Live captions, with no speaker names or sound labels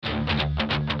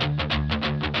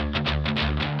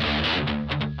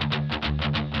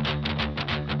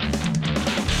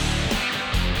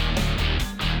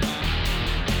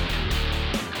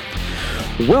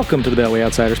Welcome to the Beltway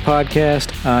Outsiders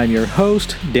podcast. I'm your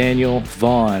host, Daniel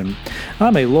Vaughn.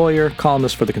 I'm a lawyer,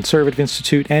 columnist for the Conservative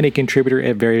Institute, and a contributor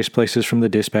at various places from the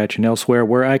Dispatch and elsewhere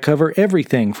where I cover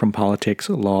everything from politics,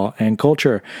 law, and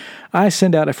culture. I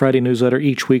send out a Friday newsletter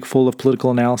each week full of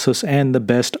political analysis and the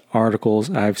best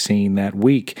articles I've seen that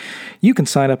week. You can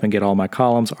sign up and get all my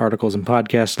columns, articles, and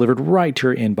podcasts delivered right to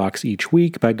your inbox each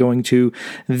week by going to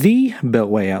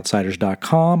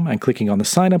thebeltwayoutsiders.com and clicking on the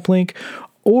sign-up link,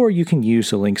 or you can use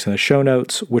the links in the show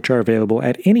notes, which are available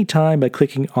at any time by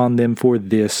clicking on them for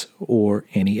this or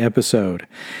any episode.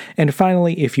 And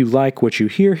finally, if you like what you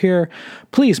hear here,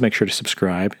 please make sure to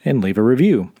subscribe and leave a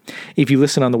review. If you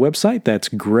listen on the website, that's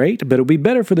great, but it would be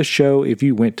better for the show if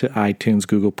you went to iTunes,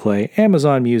 Google Play,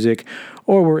 Amazon Music,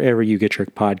 or wherever you get your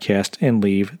podcast and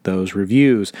leave those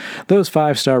reviews. Those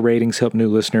 5-star ratings help new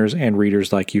listeners and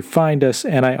readers like you find us,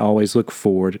 and I always look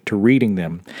forward to reading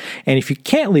them. And if you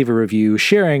can't leave a review,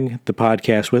 sharing the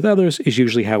podcast with others is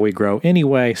usually how we grow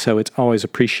anyway, so it's always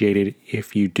appreciated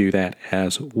if you do that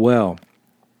as well.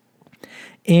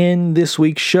 In this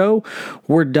week's show,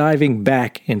 we're diving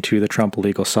back into the Trump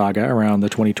legal saga around the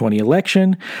 2020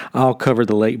 election. I'll cover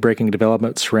the late-breaking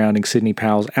developments surrounding Sidney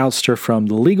Powell's ouster from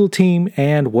the legal team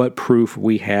and what proof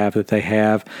we have that they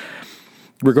have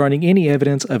regarding any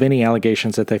evidence of any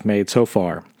allegations that they've made so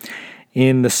far.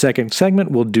 In the second segment,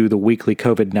 we'll do the weekly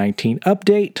COVID-19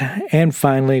 update, and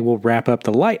finally, we'll wrap up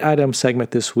the light item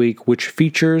segment this week, which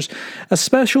features a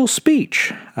special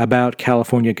speech about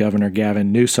California Governor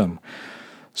Gavin Newsom.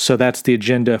 So that's the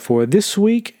agenda for this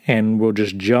week, and we'll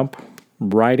just jump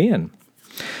right in.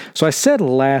 So I said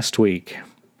last week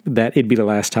that it'd be the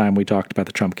last time we talked about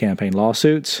the Trump campaign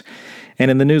lawsuits,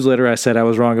 and in the newsletter I said I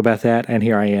was wrong about that, and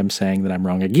here I am saying that I'm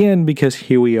wrong again because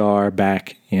here we are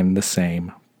back in the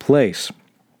same place.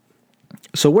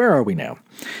 So where are we now?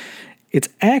 It's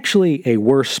actually a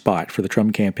worse spot for the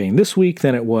Trump campaign this week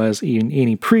than it was in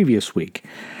any previous week.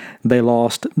 They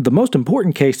lost the most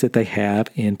important case that they have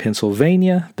in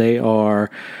Pennsylvania. They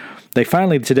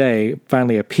finally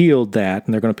appealed that,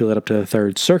 and they're going to appeal it up to the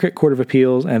Third Circuit Court of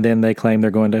Appeals, and then they claim they're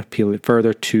going to appeal it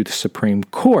further to the Supreme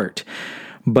Court.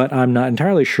 But I'm not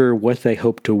entirely sure what they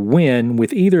hope to win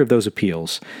with either of those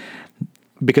appeals,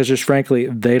 because just frankly,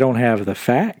 they don't have the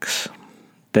facts,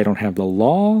 they don't have the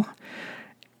law,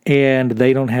 and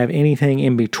they don't have anything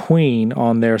in between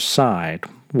on their side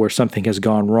where something has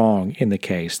gone wrong in the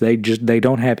case. They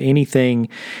don't have anything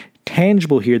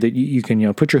tangible here that you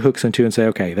can put your hooks into and say,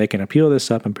 okay, they can appeal this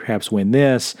up and perhaps win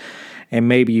this, and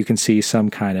maybe you can see some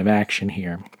kind of action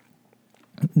here.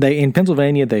 In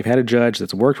Pennsylvania, they've had a judge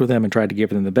that's worked with them and tried to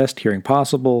give them the best hearing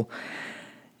possible,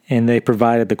 and they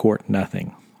provided the court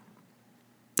nothing.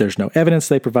 There's no evidence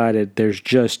they provided. There's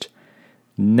just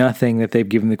nothing that they've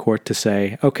given the court to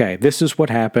say, okay, this is what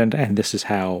happened, and this is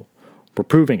how we're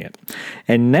proving it.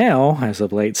 And now, as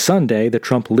of late Sunday, the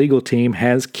Trump legal team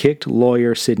has kicked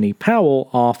lawyer Sidney Powell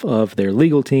off of their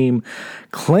legal team,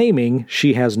 claiming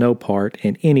she has no part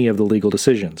in any of the legal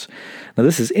decisions. Now,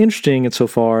 this is interesting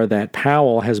insofar that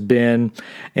Powell has been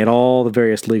at all the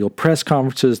various legal press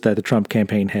conferences that the Trump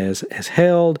campaign has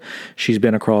held. She's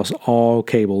been across all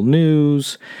cable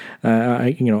news,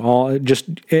 all just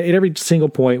at every single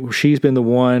point where she's been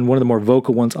one of the more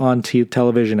vocal ones on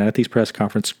television and at these press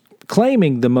conferences,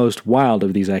 claiming the most wild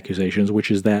of these accusations,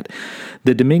 which is that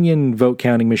the Dominion vote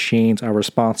counting machines are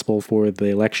responsible for the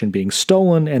election being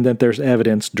stolen, and that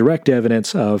there's direct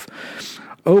evidence of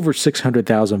over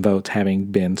 600,000 votes having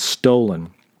been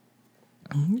stolen.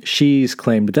 She's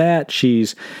claimed that.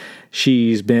 She's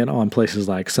been on places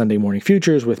like Sunday Morning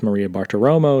Futures with Maria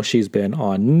Bartiromo. She's been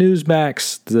on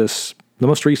Newsmax. The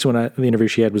most recent one, the interview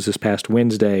she had was this past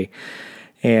Wednesday,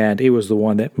 and it was the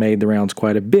one that made the rounds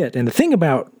quite a bit. And the thing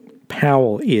about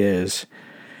Powell is,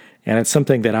 and it's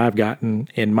something that I've gotten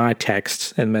in my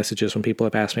texts and messages when people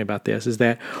have asked me about this, is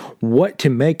that what to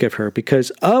make of her, because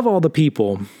of all the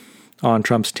people on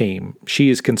Trump's team, she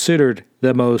is considered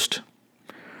the most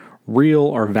real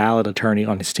or valid attorney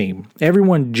on his team.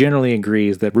 Everyone generally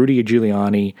agrees that Rudy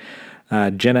Giuliani,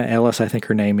 Jenna Ellis, I think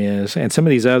her name is, and some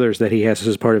of these others that he has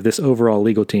as part of this overall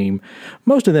legal team,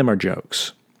 most of them are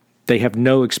jokes. They have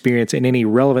no experience in any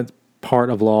relevant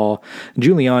part of law.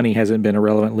 Giuliani hasn't been a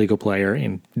relevant legal player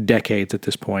in decades at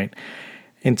this point.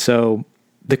 And so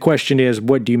the question is,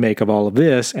 what do you make of all of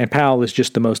this? And Powell is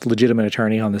just the most legitimate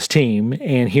attorney on this team,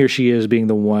 and here she is being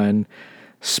the one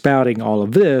spouting all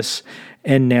of this,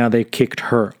 and now they've kicked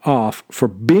her off for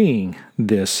being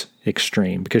this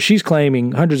extreme, because she's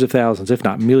claiming hundreds of thousands, if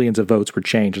not millions of votes were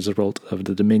changed as a result of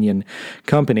the Dominion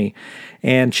company,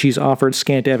 and she's offered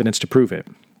scant evidence to prove it.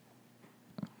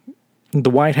 the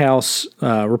White House,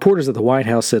 reporters at the White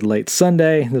House said late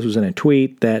Sunday, this was in a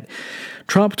tweet, that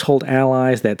Trump told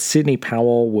allies that Sidney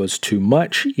Powell was too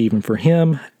much, even for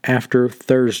him, after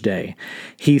Thursday.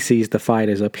 He sees the fight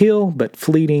as uphill, but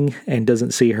fleeting, and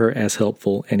doesn't see her as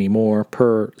helpful anymore,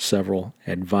 per several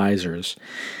advisors.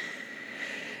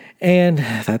 And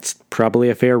that's probably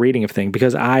a fair reading of things,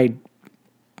 because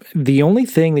the only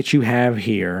thing that you have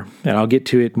here, and I'll get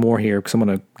to it more here because I'm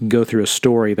going to go through a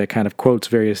story that kind of quotes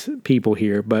various people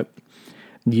here, but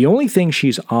the only thing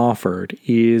she's offered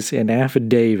is an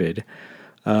affidavit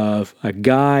of a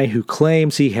guy who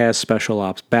claims he has special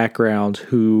ops background,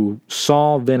 who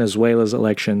saw Venezuela's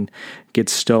election get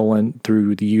stolen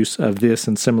through the use of this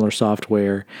and similar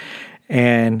software,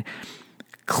 and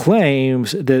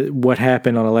claims that what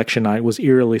happened on election night was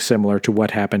eerily similar to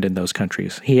what happened in those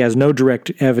countries. He has no direct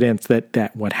evidence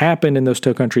that what happened in those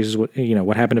two countries is what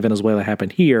happened to Venezuela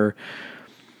happened here,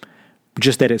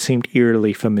 just that it seemed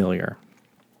eerily familiar.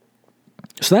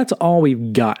 So that's all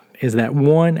we've got, is that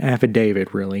one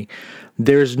affidavit, really.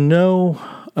 There's no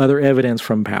other evidence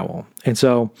from Powell. And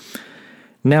so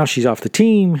now she's off the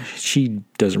team. She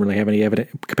doesn't really have any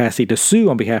capacity to sue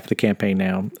on behalf of the campaign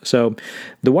now. So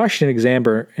the Washington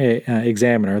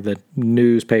Examiner, the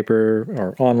newspaper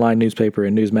or online newspaper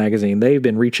and news magazine, they've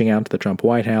been reaching out to the Trump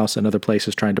White House and other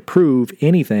places trying to prove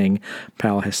anything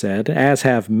Powell has said, as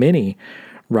have many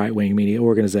right-wing media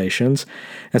organizations.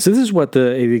 And so this is what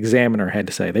the Examiner had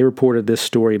to say. They reported this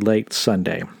story late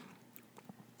Sunday.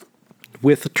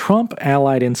 With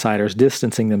Trump-allied insiders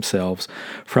distancing themselves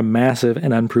from massive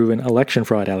and unproven election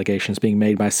fraud allegations being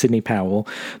made by Sidney Powell,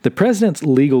 the president's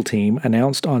legal team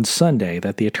announced on Sunday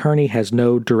that the attorney has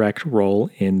no direct role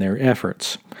in their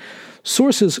efforts.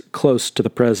 Sources close to the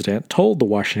president told the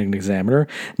Washington Examiner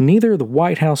neither the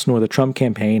White House nor the Trump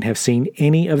campaign have seen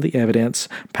any of the evidence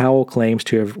Powell claims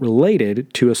to have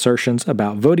related to assertions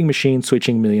about voting machines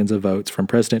switching millions of votes from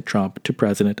President Trump to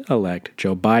President-elect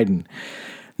Joe Biden.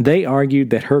 They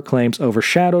argued that her claims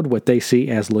overshadowed what they see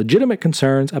as legitimate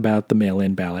concerns about the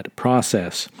mail-in ballot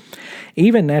process.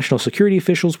 Even national security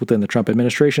officials within the Trump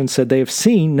administration said they have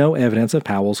seen no evidence of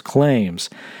Powell's claims.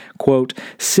 Quote,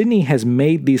 Sidney has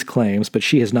made these claims, but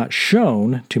she has not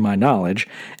shown, to my knowledge,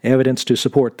 evidence to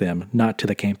support them, not to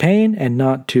the campaign and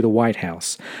not to the White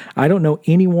House. I don't know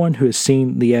anyone who has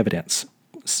seen the evidence,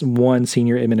 one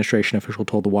senior administration official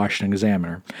told the Washington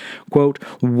Examiner. Quote,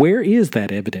 where is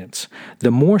that evidence?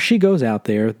 The more she goes out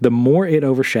there, the more it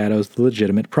overshadows the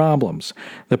legitimate problems.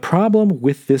 The problem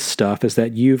with this stuff is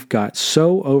that you've got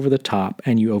so over the top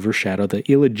and you overshadow the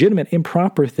illegitimate,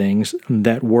 improper things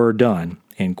that were done,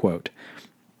 end quote.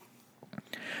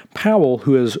 Powell,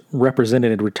 who has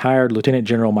represented retired Lieutenant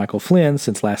General Michael Flynn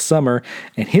since last summer,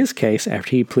 in his case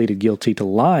after he pleaded guilty to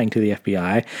lying to the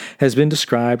FBI, has been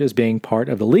described as being part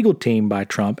of the legal team by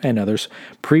Trump and others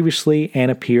previously and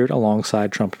appeared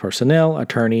alongside Trump personnel,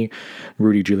 attorney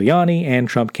Rudy Giuliani, and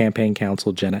Trump campaign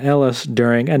counsel Jenna Ellis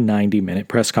during a 90-minute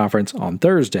press conference on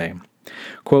Thursday.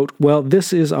 Quote, well,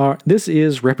 this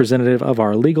is representative of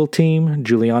our legal team,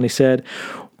 Giuliani said.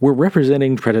 We're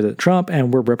representing President Trump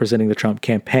and we're representing the Trump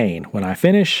campaign. When I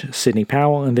finish, Sidney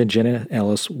Powell and then Jenna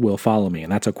Ellis will follow me.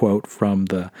 And that's a quote from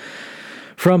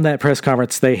that press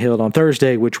conference they held on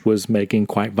Thursday, which was making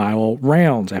quite viral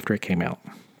rounds after it came out.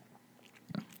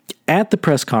 At the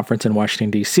press conference in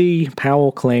Washington, D.C.,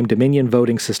 Powell claimed Dominion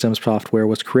voting systems software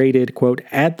was created, quote,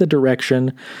 at the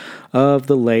direction of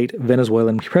the late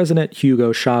Venezuelan President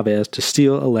Hugo Chavez to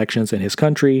steal elections in his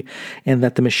country, and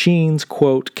that the machines,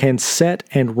 quote, can set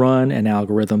and run an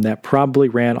algorithm that probably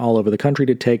ran all over the country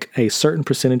to take a certain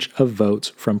percentage of votes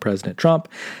from President Trump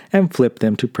and flip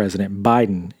them to President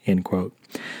Biden, end quote.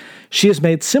 She has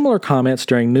made similar comments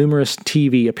during numerous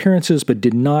TV appearances, but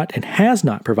did not and has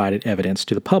not provided evidence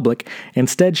to the public,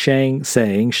 instead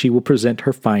saying she will present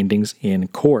her findings in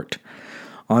court.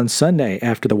 On Sunday,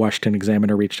 after the Washington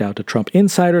Examiner reached out to Trump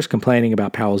insiders complaining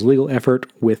about Powell's legal effort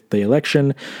with the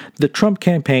election, the Trump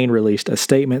campaign released a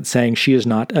statement saying she is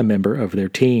not a member of their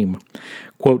team.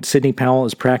 Quote, Sidney Powell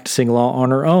is practicing law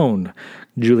on her own,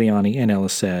 Giuliani and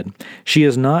Ellis said. She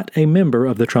is not a member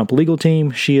of the Trump legal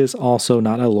team. She is also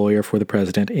not a lawyer for the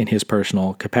president in his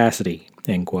personal capacity,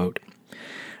 end quote.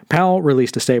 Powell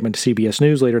released a statement to CBS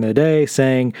News later in the day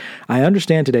saying, I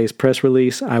understand today's press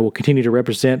release. I will continue to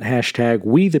represent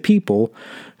 #WeThePeople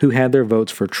who had their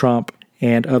votes for Trump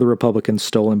and other Republicans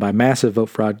stolen by massive vote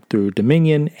fraud through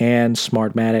Dominion and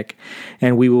Smartmatic,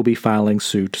 and we will be filing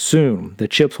suit soon. The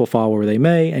chips will fall where they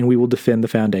may, and we will defend the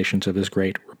foundations of this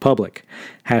great republic.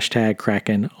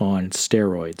 #Kraken on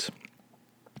steroids.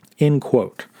 End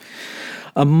quote.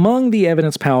 Among the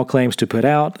evidence Powell claims to put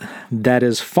out that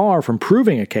is far from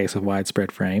proving a case of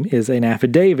widespread frame is an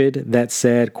affidavit that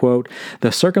said, quote,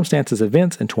 the circumstances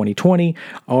events in 2020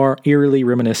 are eerily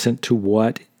reminiscent to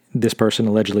what this person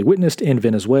allegedly witnessed in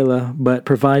Venezuela, but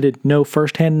provided no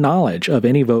firsthand knowledge of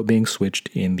any vote being switched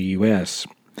in the U.S.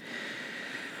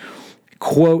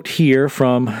 Quote here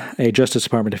from a Justice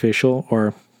Department official,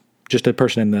 or just a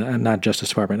person in the, not Justice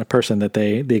Department, a person that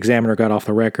the examiner got off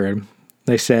the record.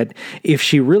 They said, if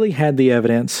she really had the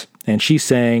evidence and she's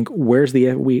saying, where's the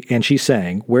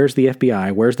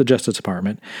FBI, where's the Justice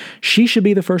Department, she should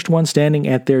be the first one standing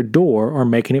at their door or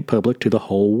making it public to the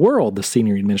whole world, the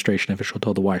senior administration official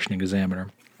told the Washington Examiner.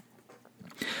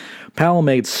 Powell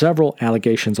made several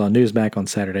allegations on Newsmax on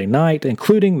Saturday night,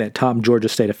 including that top Georgia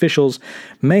state officials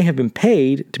may have been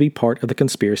paid to be part of the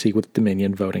conspiracy with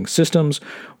Dominion Voting Systems,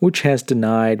 which has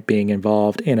denied being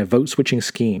involved in a vote-switching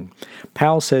scheme.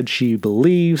 Powell said she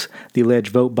believes the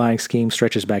alleged vote-buying scheme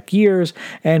stretches back years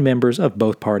and members of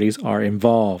both parties are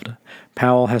involved.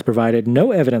 Powell has provided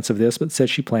no evidence of this, but said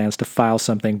she plans to file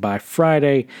something by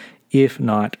Friday, if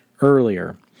not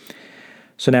earlier.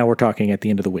 So now we're talking at the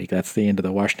end of the week. That's the end of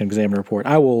the Washington Examiner report.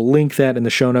 I will link that in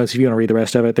the show notes if you want to read the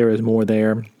rest of it. There is more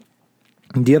there.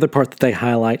 The other part that they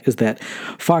highlight is that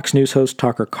Fox News host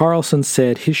Tucker Carlson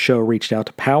said his show reached out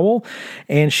to Powell,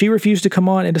 and she refused to come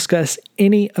on and discuss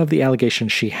any of the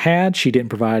allegations she had. She didn't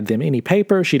provide them any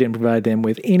paper. She didn't provide them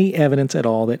with any evidence at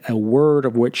all that a word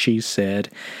of what she said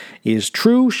is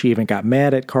true. She even got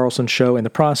mad at Carlson's show in the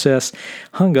process,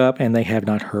 hung up, and they have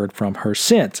not heard from her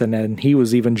since. And then he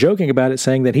was even joking about it,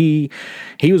 saying that he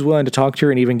was willing to talk to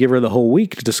her and even give her the whole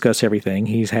week to discuss everything.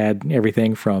 He's had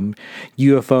everything from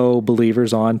UFO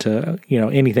believers on to,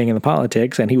 anything in the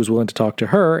politics, and he was willing to talk to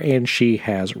her, and she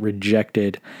has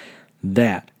rejected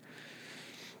that.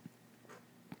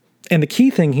 And the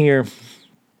key thing here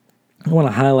I want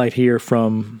to highlight here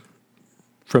from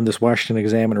this Washington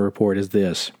Examiner report is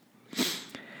this.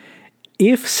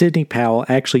 If Sidney Powell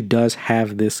actually does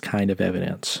have this kind of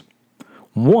evidence,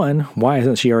 one, why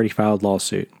hasn't she already filed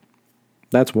lawsuit?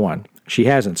 That's one. She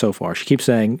hasn't so far. She keeps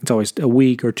saying it's always a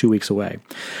week or 2 weeks away.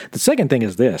 The second thing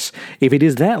is this. If it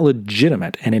is that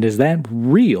legitimate and it is that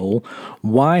real,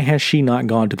 why has she not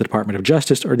gone to the Department of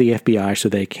Justice or the FBI so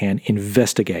they can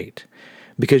investigate?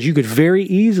 Because you could very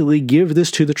easily give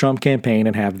this to the Trump campaign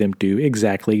and have them do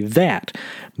exactly that.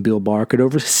 Bill Barr could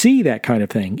oversee that kind of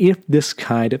thing if this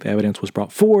kind of evidence was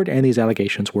brought forward and these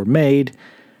allegations were made.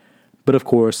 But of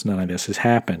course, none of this has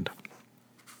happened.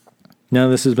 None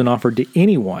of this has been offered to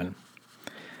anyone.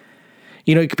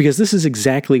 Because this is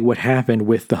exactly what happened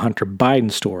with the Hunter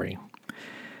Biden story.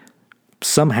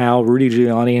 Somehow, Rudy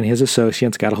Giuliani and his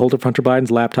associates got a hold of Hunter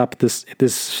Biden's laptop at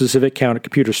this specific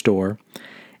computer store,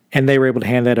 and they were able to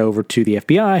hand that over to the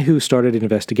FBI, who started an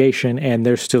investigation, and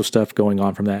there's still stuff going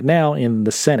on from that now in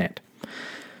the Senate.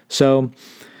 So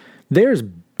there's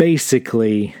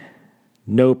basically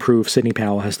no proof Sidney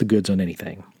Powell has the goods on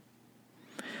anything.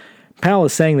 Powell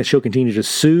is saying that she'll continue to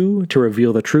sue to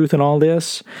reveal the truth in all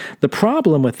this. The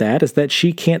problem with that is that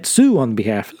she can't sue on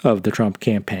behalf of the Trump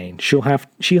campaign. She'll have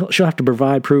to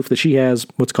provide proof that she has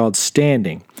what's called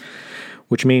standing,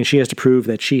 which means she has to prove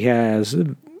that she has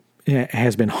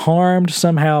been harmed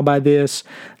somehow by this,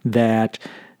 that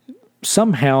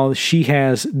somehow she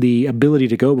has the ability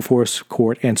to go before a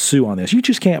court and sue on this. You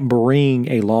just can't bring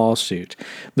a lawsuit.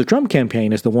 The Trump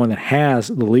campaign is the one that has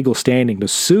the legal standing to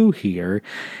sue here,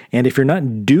 and if you're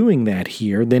not doing that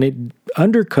here, then it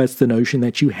undercuts the notion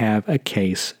that you have a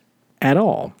case at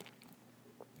all.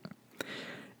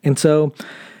 And so,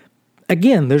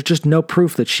 again, there's just no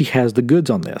proof that she has the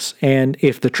goods on this. And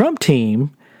if the Trump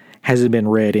team hasn't been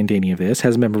read into any of this,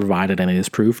 hasn't been provided any of this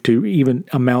proof to even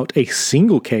amount a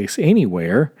single case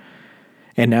anywhere,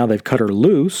 and now they've cut her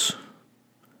loose,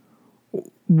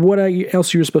 what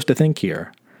else are you supposed to think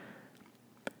here?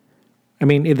 I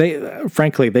mean,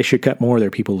 frankly, they should cut more of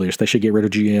their people loose. They should get rid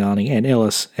of Giuliani and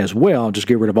Ellis as well, just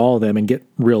get rid of all of them and get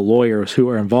real lawyers who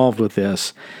are involved with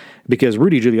this. Because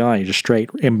Rudy Giuliani just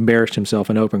straight embarrassed himself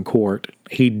in open court.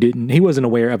 He wasn't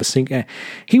aware of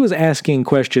he was asking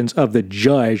questions of the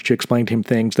judge to explain to him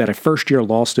things that a first-year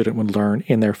law student would learn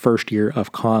in their first year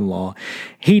of con law.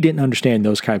 He didn't understand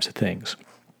those types of things.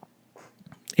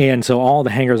 And so all the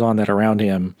hangers-on that are around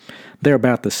him, they're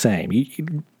about the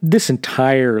same. This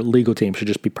entire legal team should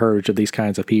just be purged of these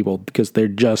kinds of people because they're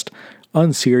just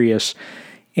unserious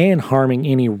and harming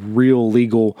any real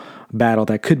legal battle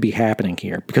that could be happening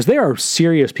here. Because there are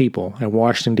serious people in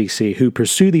Washington, D.C. who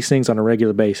pursue these things on a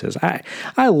regular basis.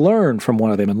 I learned from one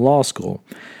of them in law school.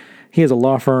 He has a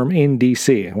law firm in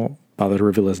D.C. I won't bother to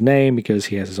reveal his name because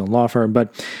he has his own law firm,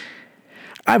 but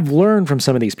I've learned from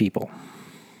some of these people.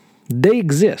 They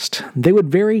exist. They would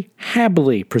very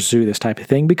happily pursue this type of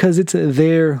thing because it's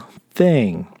their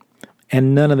thing.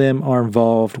 And none of them are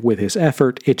involved with his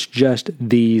effort. It's just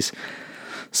these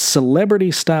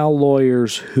celebrity-style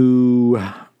lawyers who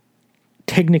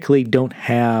technically don't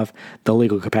have the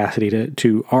legal capacity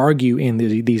to argue in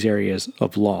these areas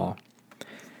of law.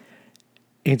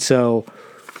 And so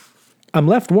I'm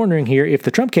left wondering here, if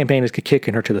the Trump campaign is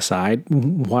kicking her to the side,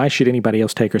 why should anybody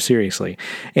else take her seriously?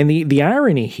 And the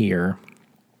irony here,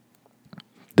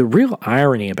 the real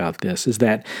irony about this is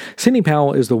that Sidney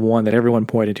Powell is the one that everyone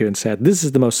pointed to and said, this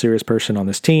is the most serious person on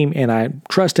this team, and I'm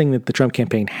trusting that the Trump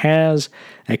campaign has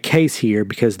a case here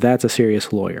because that's a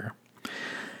serious lawyer.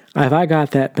 If I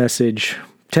got that message,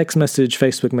 text message,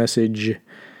 Facebook message,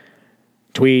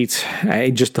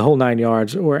 tweets, just the whole 9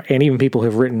 yards, and even people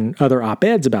have written other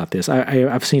op-eds about this.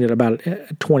 I've seen it about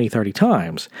 20, 30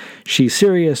 times. She's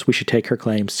serious. We should take her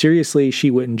claims seriously.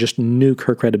 She wouldn't just nuke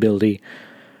her credibility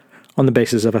on the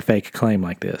basis of a fake claim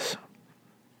like this.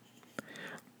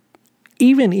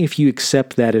 Even if you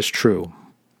accept that as true,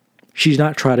 she's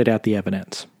not trotted out the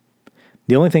evidence.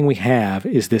 The only thing we have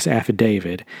is this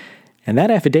affidavit, and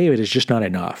that affidavit is just not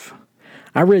enough.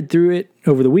 I read through it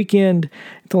over the weekend.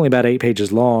 It's only about 8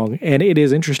 pages long, and it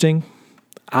is interesting.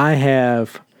 I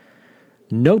have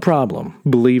no problem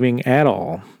believing at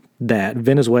all that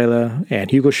Venezuela and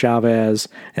Hugo Chavez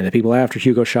and the people after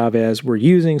Hugo Chavez were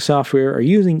using software or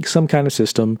using some kind of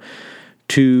system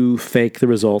to fake the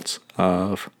results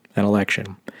of an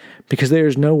election. Because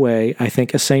there's no way I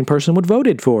think a sane person would have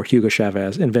voted for Hugo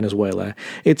Chavez in Venezuela.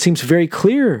 It seems very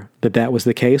clear that that was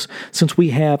the case, since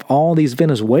we have all these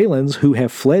Venezuelans who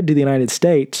have fled to the United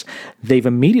States. They've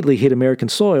immediately hit American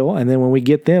soil, and then when we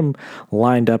get them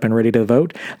lined up and ready to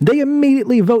vote, they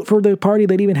immediately vote for the party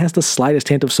that even has the slightest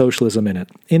hint of socialism in it,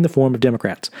 in the form of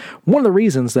Democrats. One of the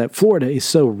reasons that Florida is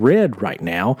so red right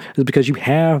now is because you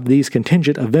have these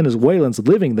contingent of Venezuelans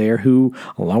living there who,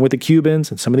 along with the Cubans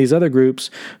and some of these other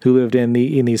groups who lived in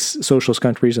these socialist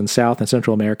countries in South and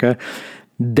Central America,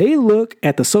 they look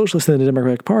at the socialists and the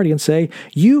Democratic Party and say,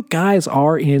 you guys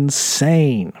are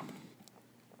insane.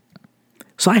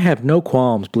 So I have no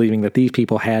qualms believing that these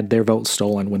people had their votes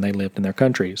stolen when they lived in their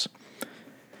countries.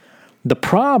 The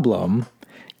problem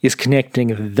is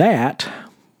connecting that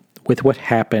with what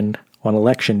happened on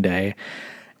Election Day,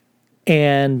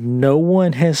 and no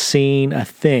one has seen a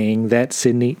thing that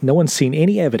no one's seen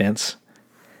any evidence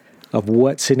of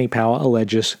what Sidney Powell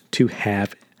alleges to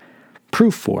have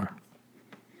proof for.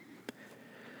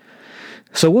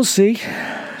 So we'll see.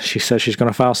 She says she's going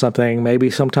to file something maybe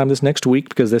sometime this next week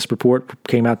because this report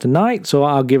came out tonight, so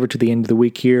I'll give her to the end of the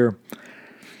week here.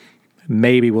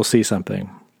 Maybe we'll see something.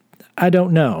 I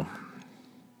don't know.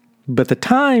 But the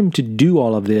time to do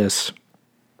all of this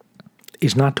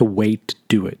is not to wait to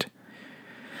do it.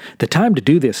 The time to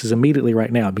do this is immediately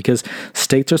right now because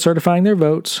states are certifying their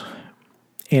votes.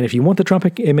 And if you want the Trump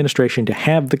administration to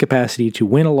have the capacity to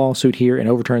win a lawsuit here and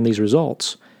overturn these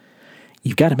results,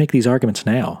 you've got to make these arguments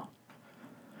now.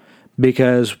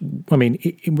 Because, I mean,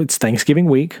 it's Thanksgiving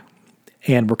week,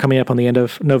 and we're coming up on the end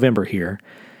of November here.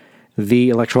 The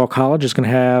Electoral College is going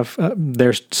to have,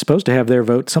 they're supposed to have their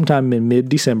vote sometime in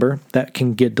mid-December. That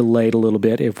can get delayed a little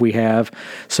bit if we have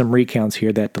some recounts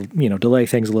here that, delay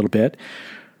things a little bit.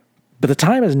 But the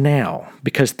time is now,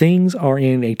 because things are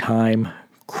in a time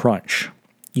crunch.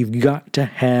 You've got to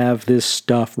have this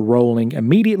stuff rolling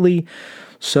immediately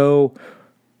so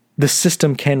the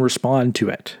system can respond to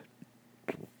it.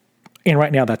 And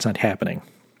right now, that's not happening.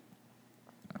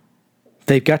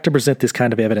 They've got to present this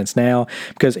kind of evidence now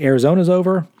because Arizona's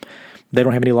over. They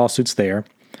don't have any lawsuits there.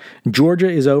 Georgia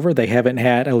is over. They haven't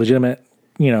had a legitimate,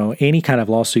 any kind of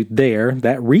lawsuit there.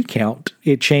 That recount,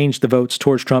 it changed the votes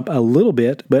towards Trump a little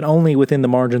bit, but only within the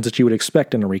margins that you would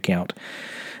expect in a recount.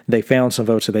 They found some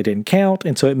votes that they didn't count,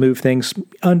 and so it moved things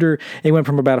under. It went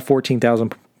from about a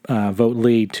 14,000 vote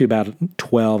lead to about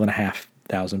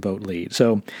 12,500 vote lead.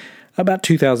 So about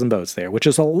 2,000 votes there, which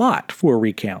is a lot for a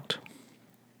recount.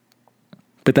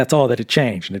 But that's all that it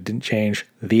changed, and it didn't change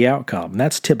the outcome. And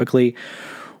that's typically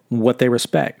what they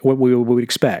respect, what we would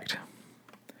expect.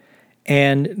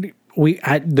 And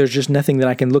there's just nothing that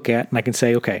I can look at and I can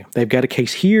say, okay, they've got a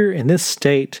case here in this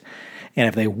state, and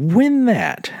if they win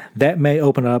that may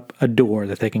open up a door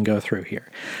that they can go through here.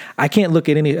 I can't look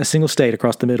at a single state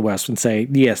across the Midwest and say,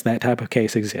 yes, that type of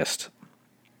case exists.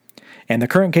 And the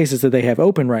current cases that they have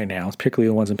open right now, particularly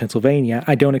the ones in Pennsylvania,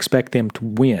 I don't expect them to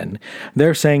win.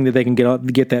 They're saying that they can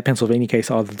get that Pennsylvania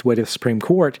case all the way to the Supreme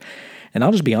Court. And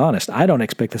I'll just be honest, I don't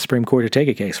expect the Supreme Court to take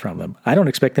a case from them. I don't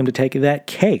expect them to take that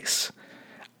case.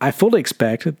 I fully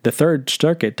expect the Third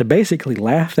Circuit to basically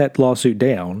laugh that lawsuit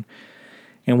down,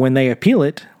 and when they appeal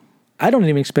it, I don't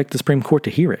even expect the Supreme Court to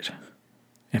hear it.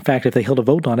 In fact, if they held a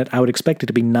vote on it, I would expect it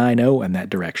to be 9-0 in that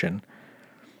direction.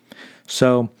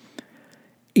 So,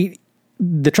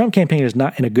 the Trump campaign is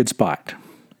not in a good spot.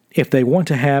 If they want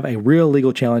to have a real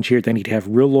legal challenge here, they need to have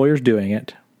real lawyers doing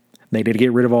it. They need to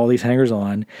get rid of all these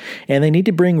hangers-on, and they need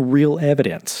to bring real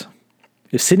evidence.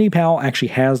 If Sidney Powell actually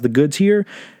has the goods here,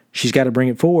 she's got to bring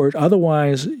it forward.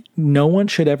 Otherwise, no one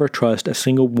should ever trust a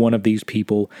single one of these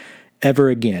people ever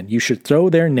again. You should throw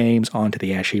their names onto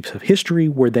the ash heaps of history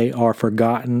where they are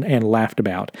forgotten and laughed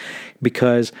about.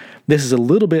 Because this is a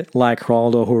little bit like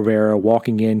Geraldo Rivera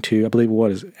walking into, I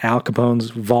believe, Al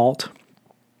Capone's vault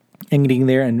and getting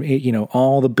there and,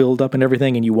 all the buildup and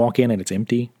everything, and you walk in and it's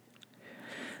empty.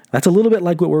 That's a little bit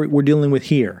like what we're dealing with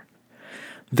here.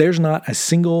 There's not a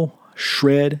single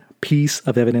shred piece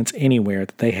of evidence anywhere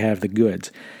that they have the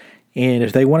goods. And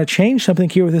if they want to change something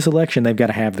here with this election, they've got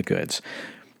to have the goods.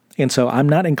 And so I'm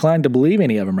not inclined to believe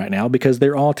any of them right now because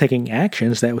they're all taking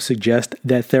actions that would suggest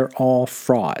that they're all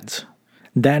frauds.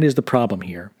 That is the problem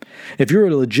here. If you're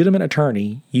a legitimate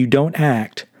attorney, you don't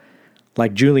act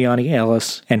like Giuliani,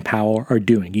 Ellis, and Powell are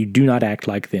doing. You do not act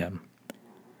like them.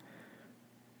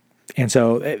 And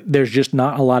so there's just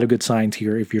not a lot of good signs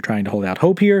here if you're trying to hold out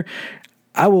hope here.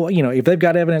 I will, if they've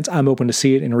got evidence, I'm open to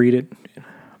see it and read it,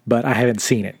 but I haven't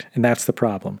seen it, and that's the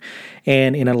problem.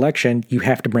 And in an election, you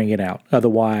have to bring it out.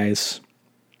 Otherwise,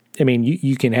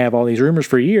 you can have all these rumors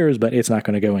for years, but it's not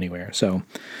going to go anywhere. So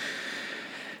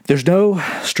there's no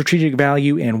strategic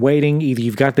value in waiting. Either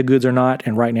you've got the goods or not,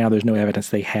 and right now there's no evidence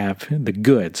they have the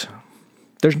goods.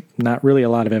 There's not really a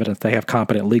lot of evidence they have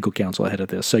competent legal counsel ahead of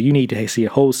this. So you need to see a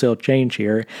wholesale change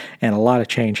here and a lot of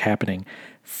change happening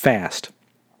fast.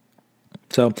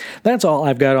 So that's all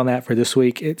I've got on that for this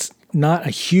week. It's not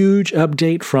a huge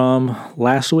update from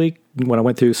last week when I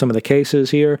went through some of the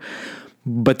cases here,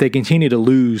 but they continue to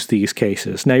lose these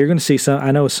cases. Now you're going to see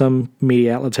I know some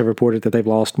media outlets have reported that they've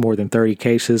lost more than 30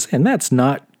 cases, and that's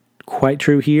not quite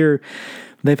true here.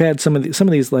 They've had some of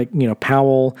these like,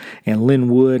 Powell and Lynn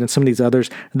Wood and some of these others,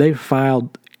 they've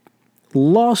filed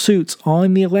lawsuits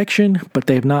on the election, but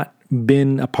they've not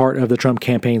been a part of the Trump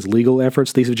campaign's legal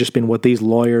efforts. These have just been what these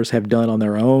lawyers have done on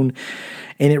their own.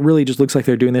 And it really just looks like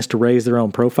they're doing this to raise their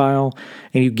own profile.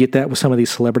 And you get that with some of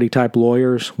these celebrity type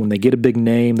lawyers. When they get a big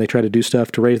name, they try to do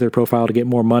stuff to raise their profile to get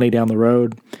more money down the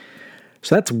road.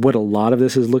 So that's what a lot of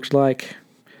this has looked like.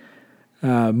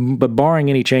 But barring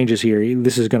any changes here,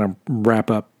 this is going to wrap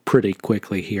up pretty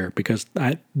quickly here because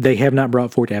they have not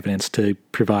brought forth evidence to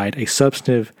provide a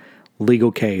substantive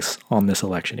legal case on this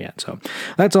election yet. So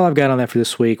that's all I've got on that for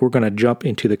this week. We're going to jump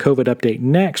into the COVID update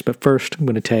next, but first I'm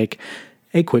going to take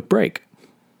a quick break.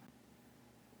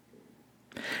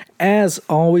 As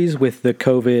always with the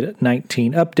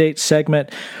COVID-19 update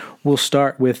segment, we'll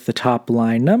start with the top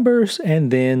line numbers and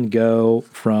then go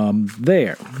from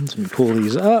there. Let me pull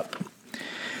these up.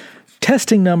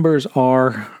 Testing numbers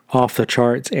are off the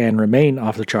charts and remain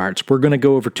off the charts. We're going to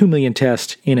go over 2 million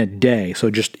tests in a day. So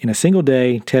just in a single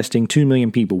day, testing 2 million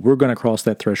people. We're going to cross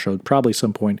that threshold probably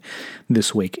some point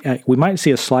this week. We might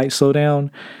see a slight slowdown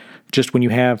just when you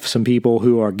have some people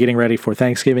who are getting ready for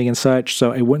Thanksgiving and such.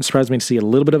 So it wouldn't surprise me to see a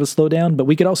little bit of a slowdown, but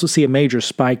we could also see a major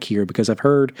spike here because I've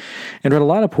heard and read a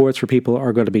lot of reports where people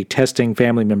are going to be testing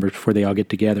family members before they all get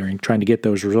together and trying to get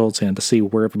those results in to see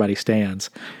where everybody stands,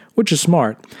 which is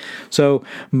smart. So,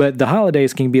 but the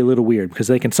holidays can be a little weird because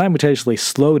they can simultaneously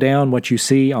slow down what you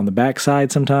see on the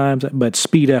backside sometimes, but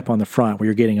speed up on the front where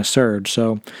you're getting a surge.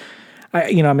 So,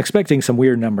 I'm expecting some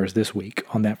weird numbers this week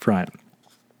on that front.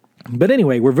 But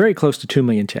anyway, we're very close to 2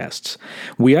 million tests.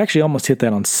 We actually almost hit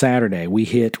that on Saturday. We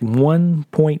hit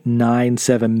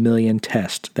 1.97 million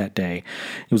tests that day.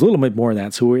 It was a little bit more than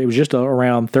that, so it was just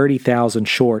around 30,000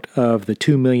 short of the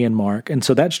 2 million mark. And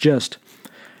so that's just,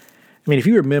 if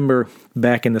you remember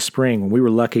back in the spring when we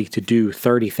were lucky to do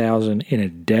 30,000 in a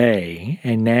day,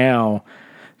 and now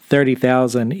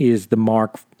 30,000 is the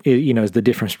mark, is the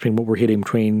difference between what we're hitting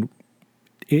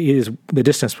is the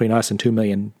distance between us and 2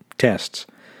 million tests.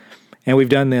 And we've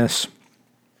done this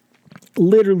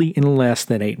literally in less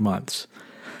than 8 months.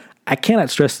 I cannot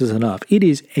stress this enough. It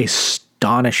is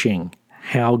astonishing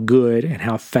how good and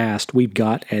how fast we've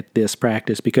got at this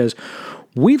practice because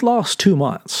we lost 2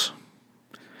 months.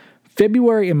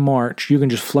 February and March, you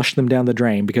can just flush them down the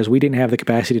drain because we didn't have the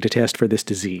capacity to test for this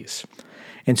disease.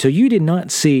 And so you did not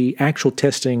see actual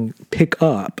testing pick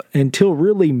up until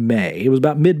really May. It was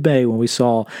about mid-May when we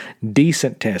saw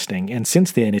decent testing. And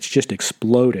since then, it's just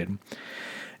exploded.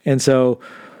 And so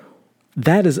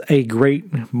that is a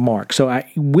great mark. So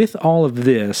with all of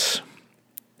this,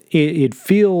 it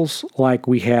feels like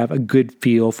we have a good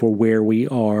feel for where we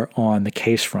are on the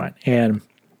case front. And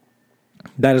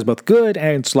that is both good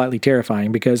and slightly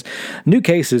terrifying because new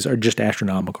cases are just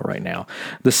astronomical right now.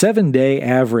 The 7-day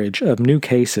average of new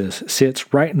cases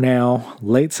sits right now,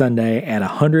 late Sunday, at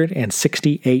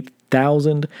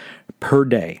 168,000 per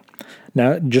day.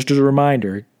 Now, just as a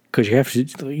reminder, because you have to,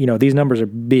 these numbers are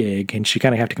big and you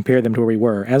kind of have to compare them to where we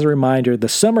were. As a reminder, the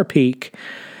summer peak,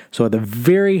 so at the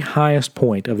very highest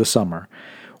point of the summer,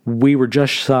 we were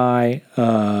just shy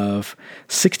of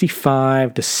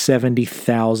 65 to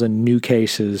 70,000 new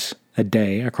cases a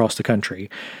day across the country.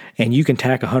 And you can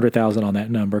tack 100,000 on that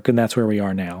number, and that's where we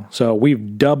are now. So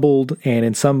we've doubled, and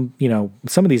in some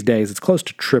of these days, it's close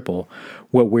to triple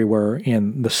what we were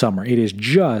in the summer. It is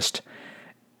just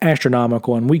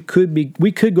astronomical, and we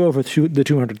could go over the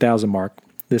 200,000 mark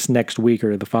this next week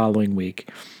or the following week.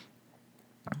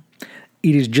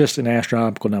 It is just an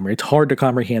astronomical number. It's hard to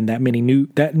comprehend that many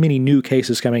new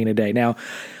cases coming in a day. Now,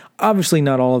 obviously,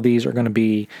 not all of these are going to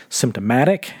be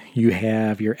symptomatic. You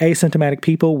have your asymptomatic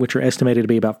people, which are estimated to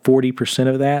be about 40%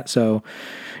 of that. So,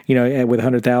 with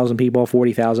 100,000 people,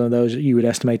 40,000 of those you would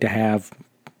estimate to have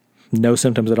no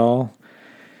symptoms at all.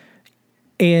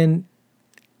 And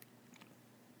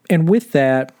with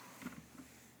that,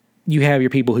 you have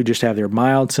your people who just have their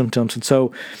mild symptoms. And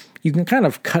so you can kind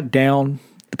of cut down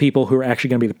the people who are actually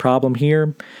going to be the problem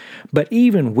here. But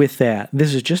even with that,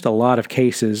 this is just a lot of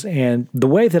cases. And the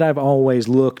way that I've always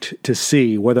looked to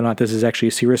see whether or not this is actually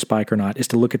a serious spike or not is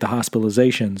to look at the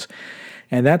hospitalizations.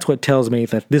 And that's what tells me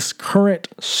that this current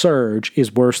surge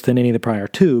is worse than any of the prior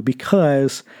two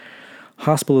because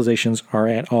hospitalizations are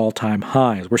at all-time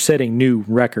highs. We're setting new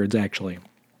records, actually,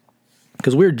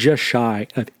 because we're just shy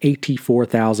of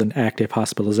 84,000 active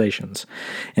hospitalizations.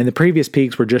 And the previous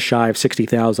peaks were just shy of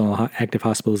 60,000 on the active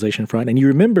hospitalization front. And you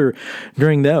remember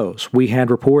during those, we had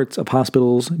reports of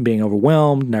hospitals being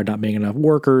overwhelmed, there not being enough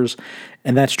workers.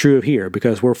 And that's true of here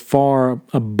because we're far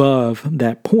above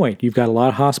that point. You've got a lot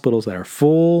of hospitals that are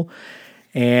full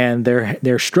and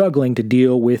they're struggling to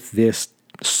deal with this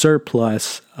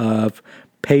surplus of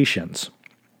patients.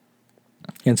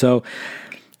 And so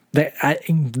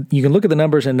you can look at the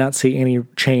numbers and not see any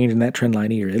change in that trend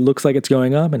line either. It looks like it's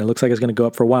going up, and it looks like it's going to go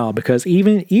up for a while because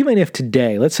even if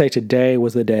today, let's say today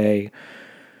was the day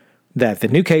that the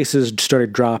new cases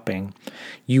started dropping,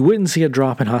 you wouldn't see a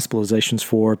drop in hospitalizations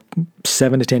for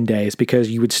 7 to 10 days because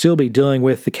you would still be dealing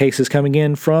with the cases coming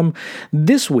in from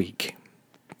this week.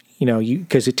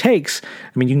 Because it takes,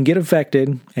 you can get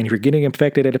infected, and if you're getting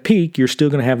infected at a peak, you're still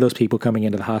going to have those people coming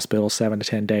into the hospital 7 to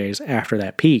 10 days after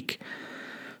that peak.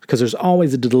 Because there's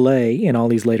always a delay in all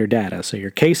these later data. So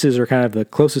your cases are kind of the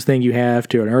closest thing you have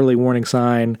to an early warning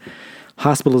sign.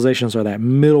 Hospitalizations are that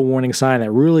middle warning sign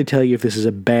that really tell you if this is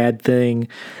a bad thing.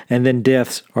 And then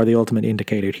deaths are the ultimate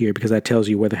indicator here because that tells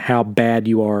you how bad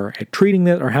you are at treating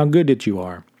it or how good that you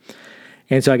are.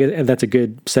 And so I guess that's a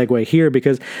good segue here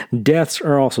because deaths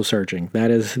are also surging.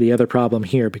 That is the other problem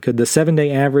here because the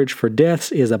 7-day average for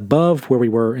deaths is above where we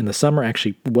were in the summer,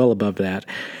 actually well above that,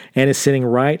 and is sitting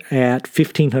right at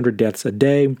 1,500 deaths a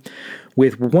day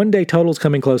with one-day totals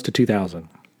coming close to 2,000.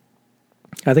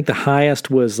 I think the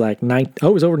highest was it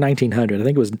was over 1,900. I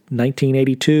think it was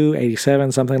 1982,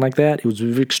 87, something like that. It was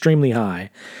extremely high.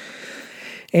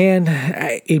 And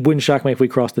it wouldn't shock me if we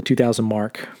crossed the 2,000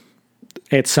 mark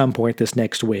at some point this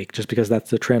next week, just because that's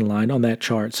the trend line on that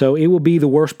chart. So it will be the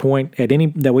worst point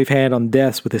that we've had on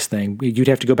deaths with this thing. You'd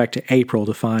have to go back to April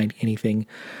to find anything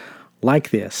like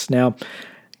this. Now,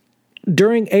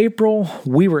 during April,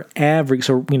 we were average.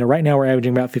 So, right now we're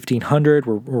averaging about 1,500.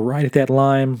 We're right at that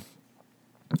line.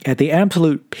 At the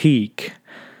absolute peak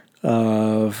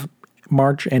of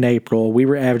March and April, we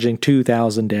were averaging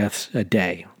 2,000 deaths a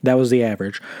day. That was the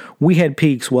average. We had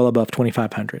peaks well above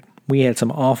 2,500. We had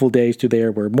some awful days through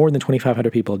there where more than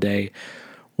 2,500 people a day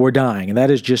were dying. And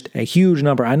that is just a huge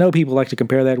number. I know people like to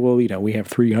compare that. Well, we have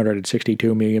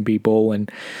 362 million people and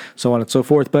so on and so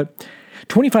forth. But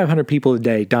 2,500 people a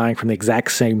day dying from the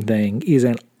exact same thing is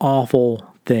an awful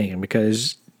thing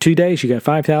because 2 days you got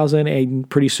 5,000 and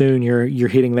pretty soon you're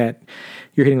hitting that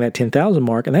 10,000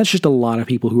 mark. And that's just a lot of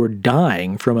people who are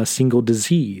dying from a single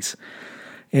disease.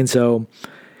 And so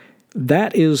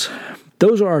those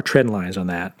are our trend lines on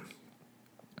that.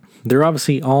 They're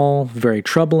obviously all very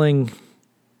troubling.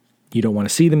 You don't want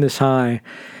to see them this high.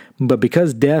 But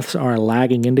because deaths are a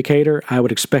lagging indicator, I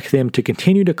would expect them to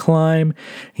continue to climb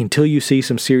until you see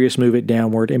some serious movement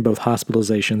downward in both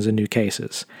hospitalizations and new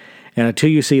cases. And until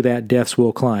you see that, deaths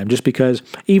will climb. Just because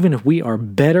even if we are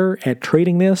better at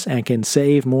treating this and can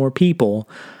save more people,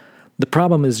 The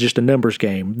problem is just a numbers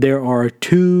game. There are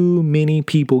too many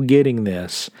people getting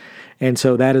this, and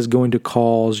so that is going to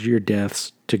cause your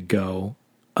deaths to go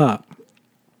up.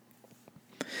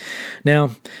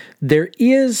 Now, there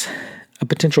is a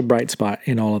potential bright spot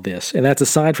in all of this, and that's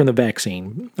aside from the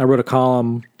vaccine. I wrote a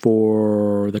column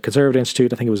for the Conservative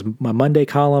Institute, I think it was my Monday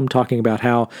column, talking about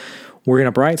how we're in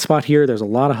a bright spot here. There's a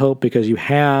lot of hope because you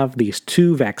have these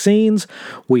 2 vaccines.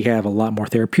 We have a lot more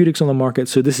therapeutics on the market,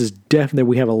 so this is definitely,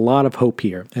 we have a lot of hope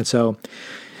here. And so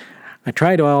I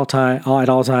try to at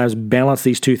all times balance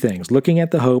these 2 things, looking at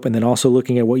the hope and then also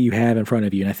looking at what you have in front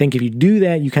of you. And I think if you do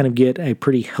that, you kind of get a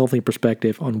pretty healthy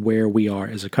perspective on where we are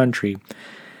as a country.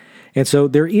 And so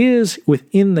there is,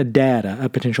 within the data, a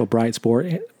potential bright spot,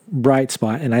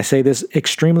 and I say this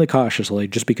extremely cautiously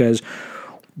just because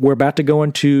we're about to go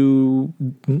into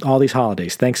all these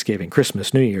holidays, Thanksgiving,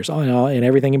 Christmas, New Year's, and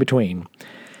everything in between.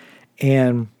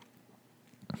 And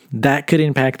that could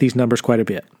impact these numbers quite a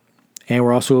bit. And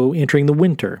we're also entering the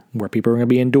winter where people are going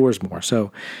to be indoors more.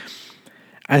 So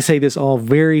I say this all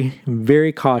very,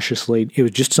 very cautiously. It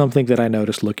was just something that I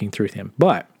noticed looking through them.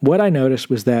 But what I noticed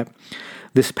was that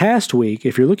this past week,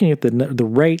 if you're looking at the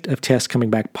rate of tests coming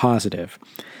back positive,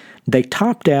 they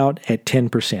topped out at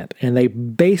 10%, and they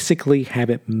basically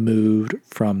haven't moved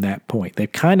from that point.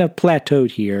 They've kind of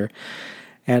plateaued here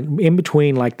and in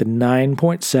between like the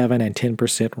 9.7 and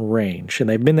 10% range, and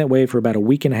they've been that way for about a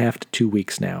week and a half to 2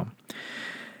 weeks now.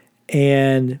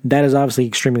 And that is obviously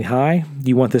extremely high.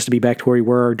 You want this to be back to where we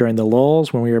were during the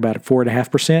lulls when we were about at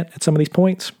 4.5% at some of these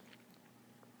points.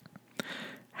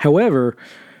 However,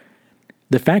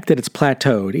 the fact that it's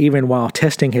plateaued, even while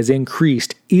testing has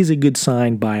increased, is a good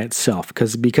sign by itself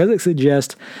because it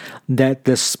suggests that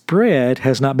the spread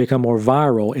has not become more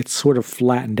viral. It's sort of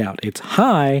flattened out. It's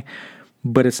high,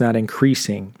 but it's not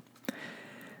increasing.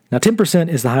 Now, 10%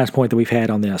 is the highest point that we've had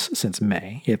on this since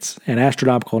May. It's an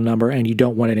astronomical number, and you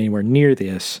don't want it anywhere near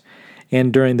this.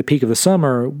 And during the peak of the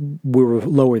summer, we were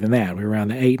lower than that. We were around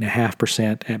the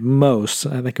 8.5% at most.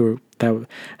 I think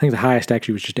the highest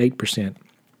actually was just 8%.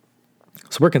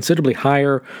 So we're considerably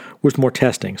higher with more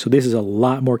testing. So this is a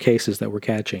lot more cases that we're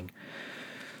catching.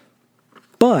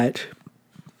 But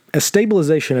a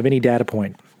stabilization of any data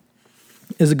point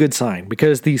is a good sign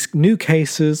because these new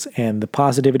cases and the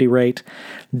positivity rate,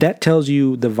 that tells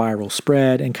you the viral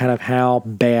spread and kind of how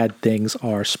bad things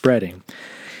are spreading.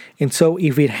 And so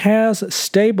if it has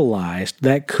stabilized,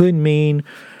 that could mean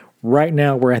right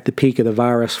now we're at the peak of the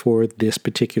virus for this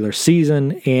particular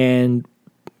season, and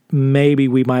maybe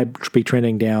we might be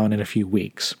trending down in a few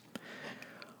weeks.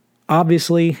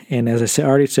 Obviously, and as I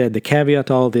already said, the caveat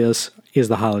to all this is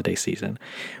the holiday season.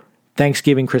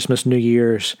 Thanksgiving, Christmas, New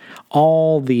Year's,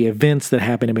 all the events that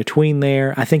happen in between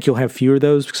there, I think you'll have fewer of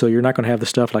those, so you're not going to have the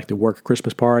stuff like the work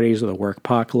Christmas parties or the work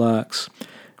potlucks,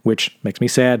 which makes me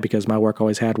sad because my work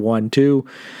always had one too.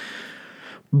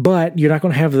 But you're not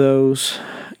going to have those.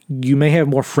 You may have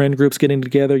more friend groups getting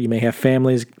together. You may have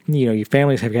families, your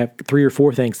families have 3 or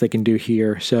 4 things they can do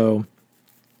here. So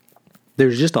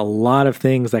there's just a lot of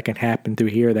things that can happen through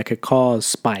here that could cause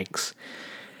spikes.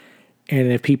 And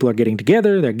if people are getting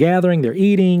together, they're gathering, they're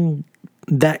eating,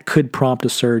 that could prompt a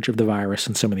surge of the virus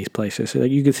in some of these places. So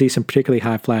you could see some particularly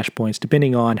high flash points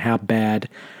depending on how bad,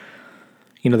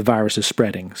 the virus is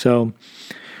spreading. So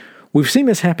we've seen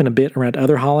this happen a bit around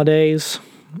other holidays.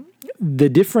 The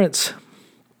difference,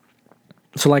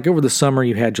 so like over the summer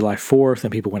you had July 4th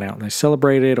and people went out and they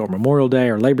celebrated, or Memorial Day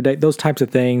or Labor Day, those types of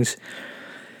things.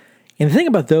 And the thing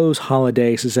about those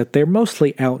holidays is that they're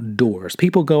mostly outdoors.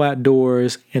 People go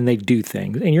outdoors and they do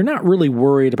things. And you're not really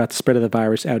worried about the spread of the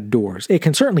virus outdoors. It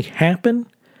can certainly happen,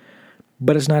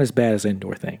 but it's not as bad as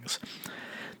indoor things.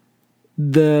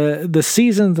 The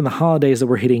seasons and the holidays that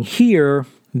we're hitting here,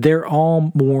 they're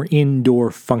all more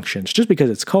indoor functions just because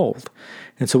it's cold.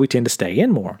 And so we tend to stay in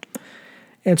more.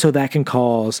 And so that can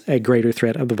cause a greater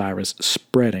threat of the virus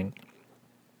spreading.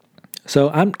 So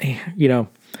I'm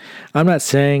not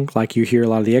saying, like you hear a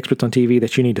lot of the experts on TV,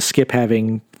 that you need to skip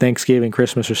having Thanksgiving,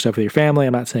 Christmas, or stuff with your family.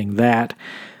 I'm not saying that.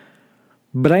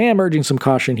 But I am urging some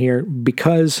caution here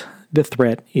because the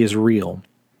threat is real.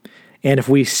 And if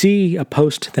we see a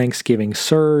post-Thanksgiving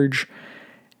surge,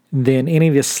 then any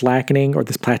of this slackening or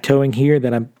this plateauing here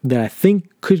that I think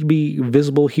could be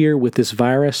visible here with this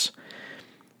virus,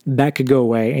 that could go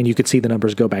away and you could see the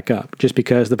numbers go back up just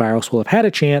because the virus will have had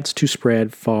a chance to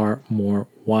spread far more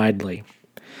widely.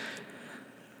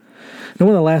 Now,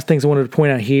 one of the last things I wanted to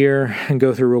point out here and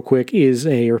go through real quick is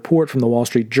a report from the Wall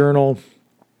Street Journal.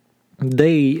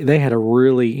 They had a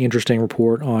really interesting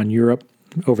report on Europe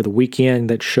over the weekend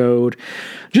that showed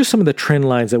just some of the trend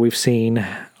lines that we've seen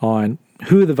on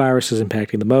who the virus is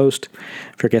impacting the most.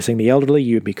 If you're guessing the elderly,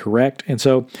 you'd be correct. And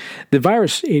so the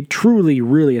virus, it truly,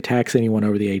 really attacks anyone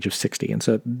over the age of 60. And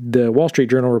so the Wall Street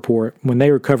Journal report, when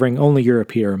they were covering only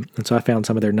Europe here, and so I found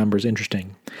some of their numbers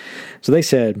interesting. So they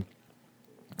said,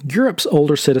 Europe's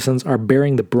older citizens are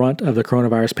bearing the brunt of the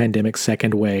coronavirus pandemic's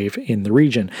second wave in the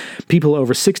region. People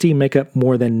over 60 make up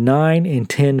more than 9 in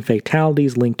 10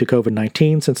 fatalities linked to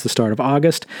COVID-19 since the start of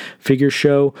August, figures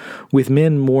show, with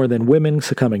men more than women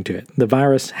succumbing to it. The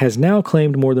virus has now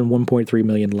claimed more than 1.3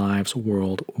 million lives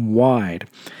worldwide.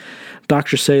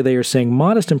 Doctors say they are seeing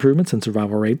modest improvements in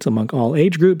survival rates among all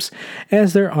age groups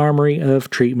as their armory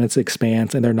of treatments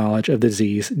expands and their knowledge of the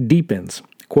disease deepens.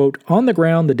 Quote, on the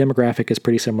ground, the demographic is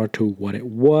pretty similar to what it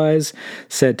was,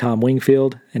 said Tom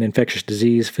Wingfield, an infectious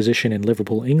disease physician in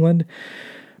Liverpool, England.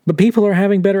 But people are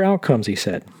having better outcomes, he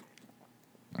said.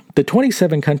 The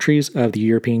 27 countries of the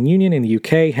European Union and the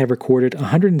UK have recorded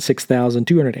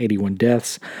 106,281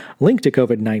 deaths linked to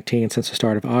COVID-19 since the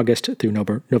start of August through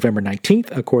November 19th,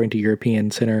 according to European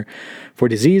Center for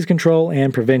Disease Control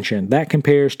and Prevention. That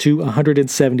compares to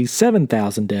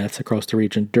 177,000 deaths across the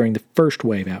region during the first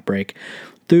wave outbreak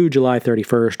through July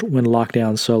 31st, when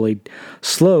lockdown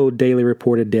slowed daily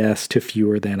reported deaths to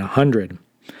fewer than 100.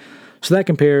 So that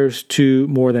compares to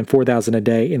more than 4,000 a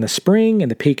day in the spring and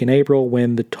the peak in April,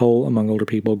 when the toll among older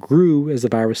people grew as the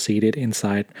virus seeded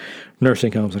inside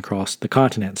nursing homes across the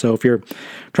continent. So if you're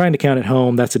trying to count at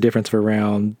home, that's a difference of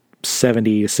around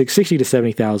 60 to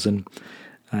 70,000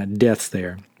 deaths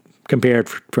there, compared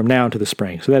from now to the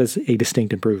spring. So that is a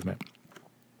distinct improvement.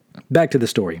 Back to the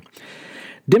story.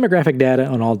 Demographic data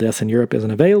on all deaths in Europe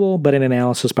isn't available, but an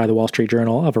analysis by the Wall Street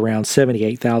Journal of around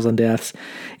 78,000 deaths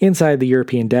inside the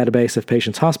European database of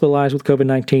patients hospitalized with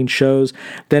COVID-19 shows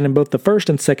that in both the first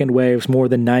and second waves, more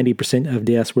than 90% of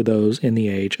deaths were those in the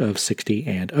age of 60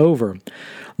 and over.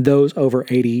 Those over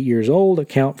 80 years old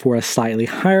account for a slightly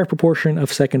higher proportion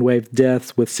of second wave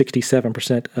deaths, with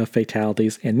 67% of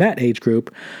fatalities in that age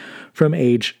group from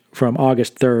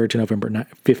August 3rd to November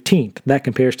 15th. That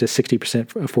compares to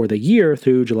 60% for the year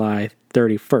through July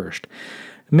 31st.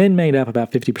 Men made up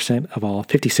about 56%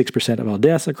 of all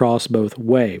deaths across both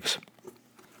waves.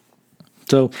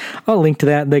 So I'll link to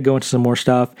that. They go into some more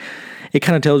stuff. It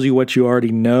kind of tells you what you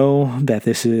already know, that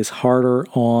this is harder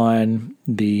on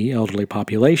the elderly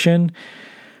population.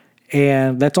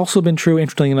 And that's also been true,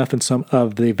 interestingly enough, in some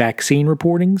of the vaccine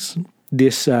reportings.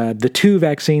 The two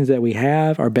vaccines that we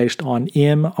have are based on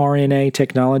mRNA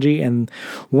technology, and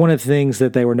one of the things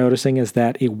that they were noticing is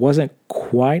that it wasn't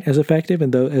quite as effective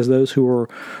as those who were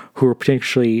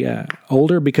potentially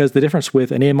older, because the difference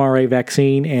with an mRNA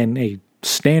vaccine and a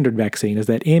standard vaccine is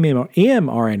that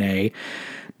mRNA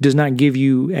does not give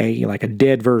you a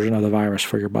dead version of the virus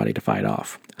for your body to fight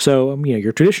off. So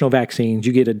your traditional vaccines,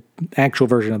 you get an actual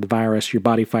version of the virus, your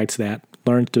body fights that,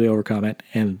 learns to overcome it,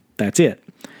 and that's it.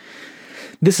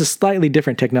 This is slightly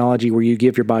different technology where you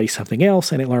give your body something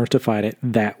else and it learns to fight it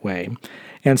that way.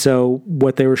 And so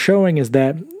what they were showing is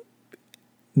that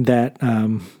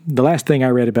the last thing I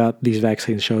read about these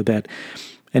vaccines showed that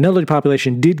an elderly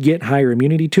population did get higher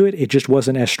immunity to it. It just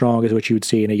wasn't as strong as what you would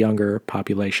see in a younger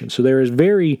population. So there's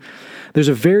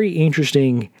a very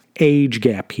interesting age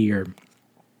gap here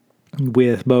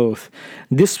with both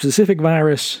this specific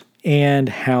virus and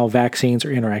how vaccines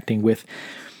are interacting with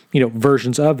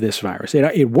versions of this virus.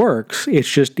 It works. It's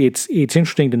just it's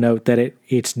interesting to note that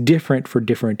it's different for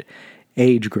different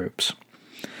age groups.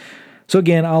 So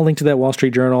again, I'll link to that Wall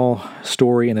Street Journal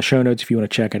story in the show notes if you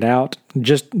want to check it out.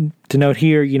 Just to note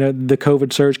here, the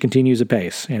COVID surge continues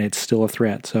apace, and it's still a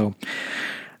threat. So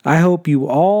I hope you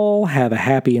all have a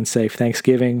happy and safe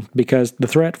Thanksgiving, because the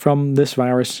threat from this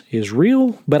virus is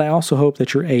real, but I also hope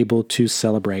that you're able to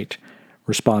celebrate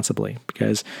responsibly,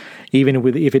 because even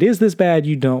if it is this bad,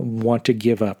 you don't want to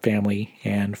give up family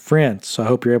and friends. So I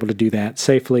hope you're able to do that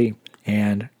safely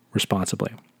and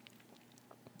responsibly.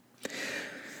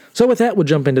 So with that, we'll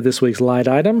jump into this week's light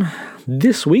item.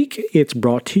 This week, it's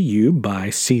brought to you by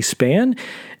C-SPAN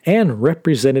and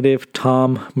Representative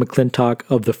Tom McClintock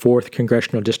of the 4th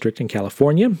Congressional District in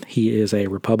California. He is a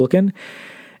Republican.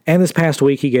 And this past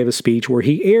week, he gave a speech where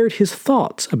he aired his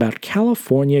thoughts about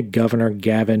California Governor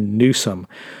Gavin Newsom,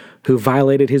 who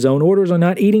violated his own orders on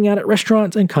not eating out at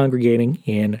restaurants and congregating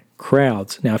in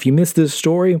crowds. Now, if you missed this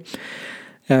story,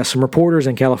 some reporters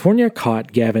in California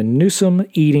caught Gavin Newsom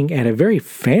eating at a very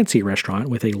fancy restaurant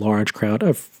with a large crowd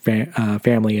of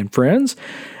family and friends,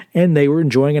 and they were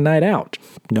enjoying a night out.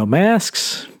 No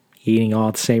masks, eating all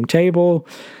at the same table,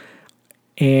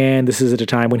 and this is at a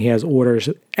time when he has orders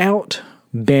out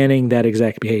banning that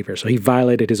exact behavior. So he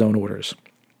violated his own orders.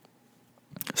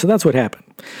 So that's what happened.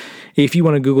 If you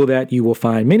want to Google that, you will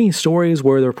find many stories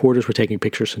where the reporters were taking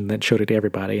pictures and then showed it to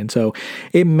everybody. And so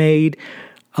it made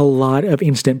a lot of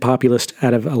instant populist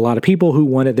out of a lot of people who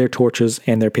wanted their torches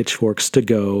and their pitchforks to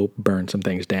go burn some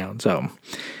things down. So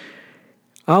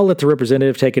I'll let the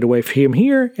representative take it away from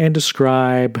here and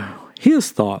describe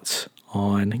his thoughts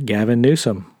on Gavin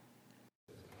Newsom.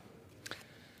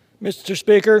 Mr.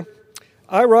 Speaker,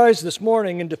 I rise this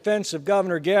morning in defense of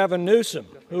Governor Gavin Newsom,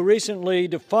 who recently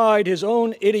defied his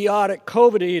own idiotic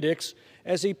COVID edicts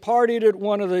as he partied at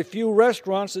one of the few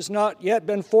restaurants that's not yet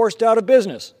been forced out of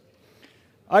business.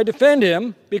 I defend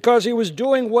him because he was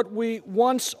doing what we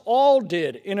once all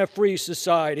did in a free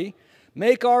society,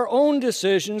 make our own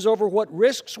decisions over what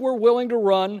risks we're willing to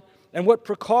run and what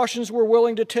precautions we're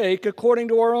willing to take according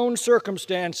to our own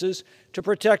circumstances to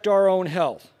protect our own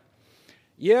health.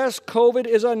 Yes, COVID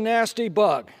is a nasty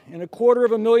bug, and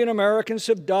 250,000 Americans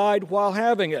have died while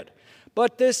having it.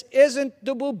 But this isn't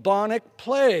the bubonic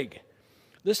plague.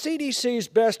 The CDC's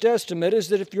best estimate is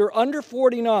that if you're under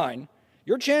 49,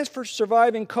 your chance for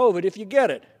surviving COVID, if you get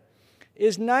it,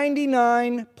 is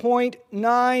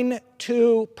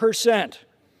 99.92%.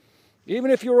 Even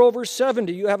if you're over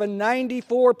 70, you have a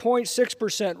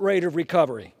 94.6% rate of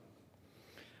recovery.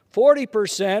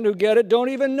 40% who get it don't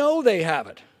even know they have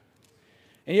it.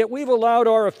 And yet we've allowed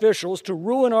our officials to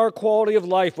ruin our quality of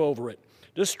life over it,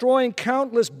 destroying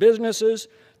countless businesses,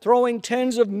 throwing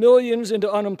tens of millions into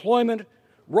unemployment,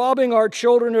 robbing our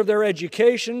children of their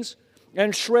educations,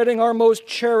 and shredding our most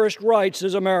cherished rights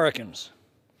as Americans.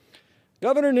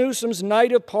 Governor Newsom's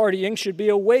night of partying should be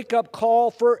a wake-up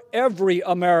call for every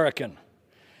American.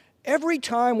 Every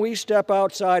time we step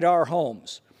outside our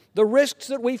homes, the risks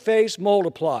that we face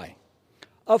multiply.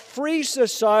 A free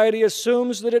society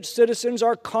assumes that its citizens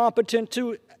are competent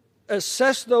to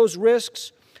assess those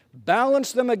risks,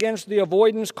 balance them against the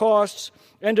avoidance costs,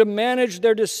 and to manage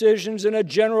their decisions in a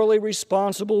generally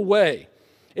responsible way.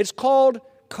 It's called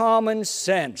common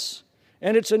sense,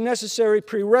 and it's a necessary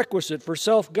prerequisite for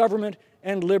self-government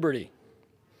and liberty.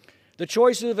 The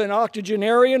choice of an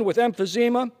octogenarian with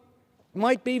emphysema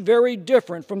might be very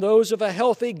different from those of a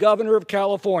healthy governor of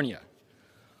California.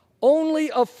 Only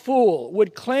a fool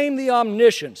would claim the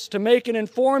omniscience to make an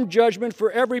informed judgment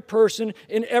for every person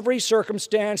in every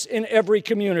circumstance in every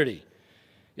community.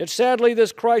 Yet sadly,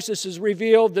 this crisis has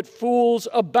revealed that fools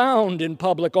abound in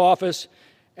public office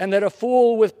and that a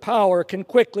fool with power can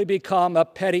quickly become a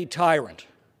petty tyrant.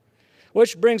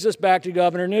 Which brings us back to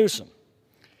Governor Newsom.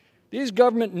 These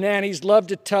government nannies love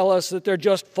to tell us that they're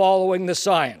just following the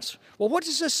science. Well, what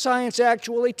does the science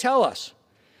actually tell us?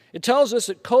 It tells us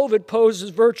that COVID poses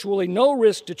virtually no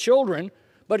risk to children,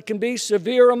 but can be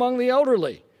severe among the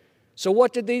elderly. So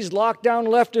what did these lockdown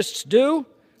leftists do?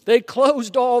 They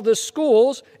closed all the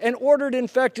schools and ordered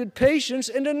infected patients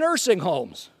into nursing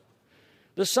homes.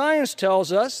 The science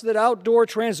tells us that outdoor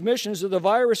transmissions of the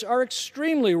virus are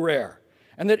extremely rare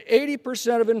and that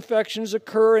 80% of infections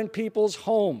occur in people's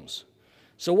homes.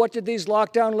 So what did these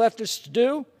lockdown leftists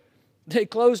do? They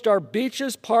closed our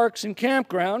beaches, parks, and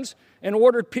campgrounds and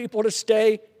ordered people to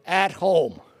stay at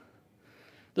home.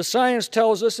 The science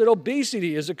tells us that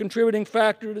obesity is a contributing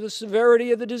factor to the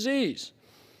severity of the disease.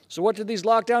 So what did these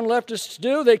lockdown leftists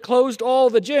do? They closed all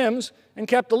the gyms and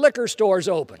kept the liquor stores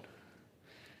open.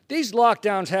 These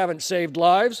lockdowns haven't saved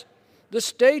lives. The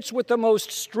states with the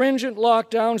most stringent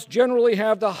lockdowns generally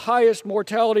have the highest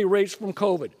mortality rates from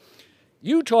COVID.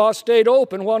 Utah stayed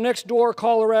open while next door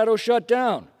Colorado shut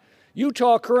down.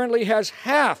 Utah currently has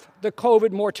half the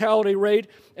COVID mortality rate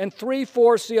and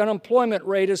 3/4 the unemployment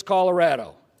rate as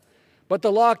Colorado. But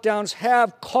the lockdowns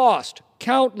have cost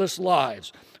countless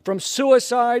lives, from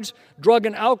suicides, drug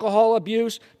and alcohol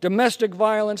abuse, domestic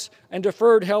violence, and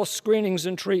deferred health screenings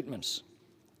and treatments.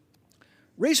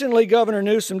 Recently, Governor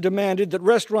Newsom demanded that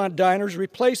restaurant diners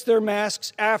replace their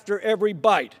masks after every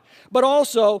bite, but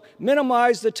also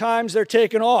minimize the times they're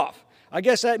taken off. I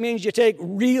guess that means you take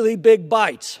really big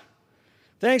bites.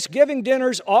 Thanksgiving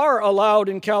dinners are allowed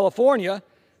in California,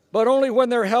 but only when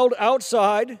they're held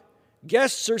outside.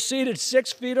 Guests are seated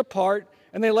 6 feet apart,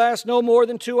 and they last no more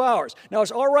than 2 hours. Now,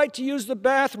 it's all right to use the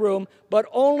bathroom, but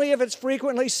only if it's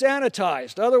frequently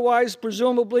sanitized. Otherwise,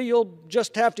 presumably, you'll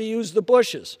just have to use the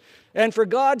bushes. And for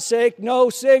God's sake, no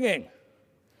singing.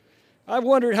 I've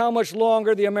wondered how much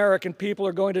longer the American people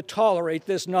are going to tolerate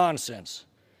this nonsense.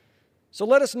 So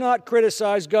let us not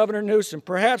criticize Governor Newsom.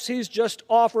 Perhaps he's just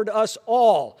offered us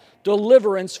all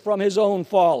deliverance from his own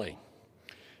folly.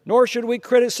 Nor should we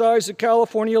criticize the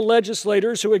California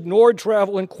legislators who ignored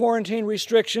travel and quarantine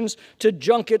restrictions to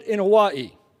junket in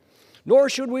Hawaii. Nor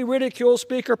should we ridicule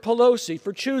Speaker Pelosi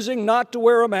for choosing not to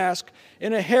wear a mask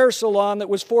in a hair salon that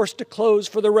was forced to close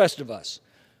for the rest of us.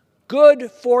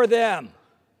 Good for them.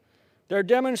 They're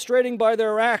demonstrating by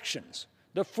their actions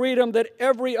the freedom that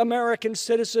every American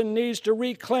citizen needs to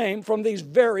reclaim from these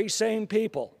very same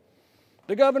people.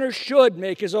 The governor should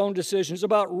make his own decisions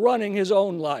about running his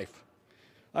own life.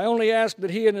 I only ask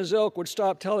that he and his ilk would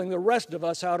stop telling the rest of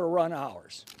us how to run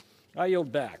ours. I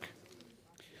yield back.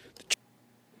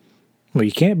 Well,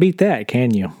 you can't beat that,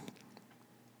 can you?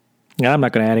 I'm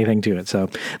not going to add anything to it. So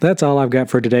that's all I've got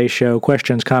for today's show.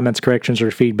 Questions, comments, corrections,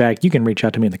 or feedback, you can reach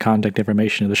out to me in the contact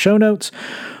information in the show notes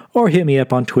or hit me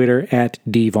up on Twitter at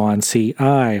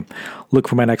DVonCI. Look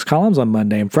for my next columns on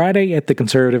Monday and Friday at the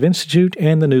Conservative Institute,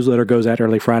 and the newsletter goes out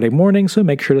early Friday morning, so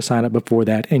make sure to sign up before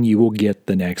that and you will get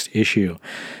the next issue.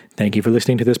 Thank you for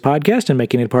listening to this podcast and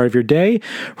making it a part of your day.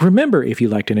 Remember, if you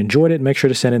liked and enjoyed it, make sure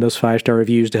to send in those 5-star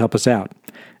reviews to help us out.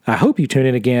 I hope you tune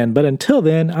in again, but until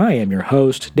then, I am your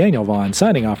host, Daniel Vaughn,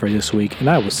 signing off for this week, and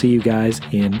I will see you guys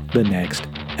in the next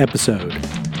episode.